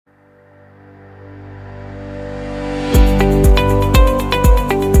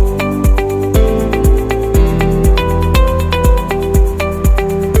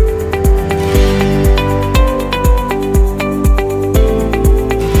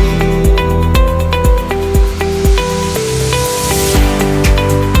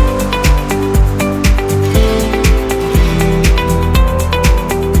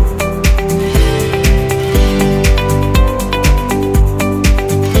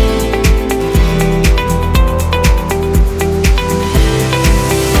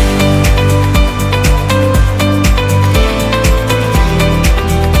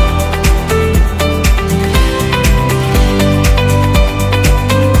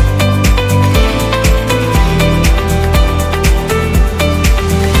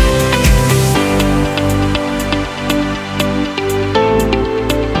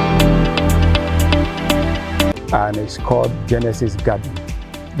is called Genesis Garden.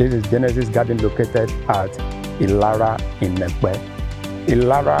 This is Genesis Garden located at Ilara in Epe.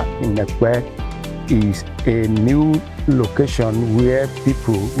 Ilara in Epe is a new location where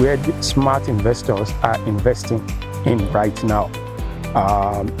smart investors are investing in right now.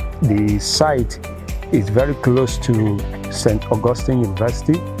 The site is very close to St. Augustine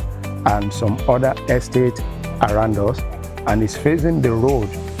University and some other estates around us, and it's facing the road,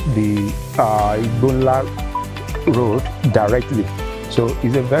 the Ibeju-Lekki road directly. So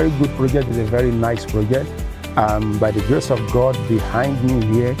it's a very good project, it's a very nice project. By the grace of God, behind me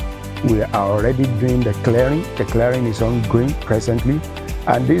here, we are already doing the clearing. The clearing is ongoing presently.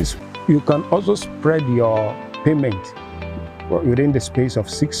 And this, you can also spread your payment within the space of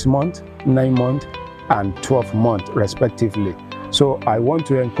 6 months, 9 months, and 12 months respectively. So I want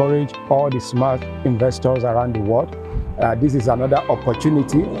to encourage all the smart investors around the world. This is another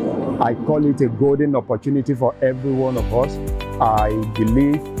opportunity. I call it a golden opportunity for every one of us. I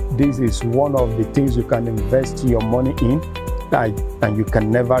believe this is one of the things you can invest your money in, and you can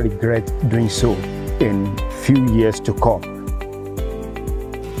never regret doing so in few years to come.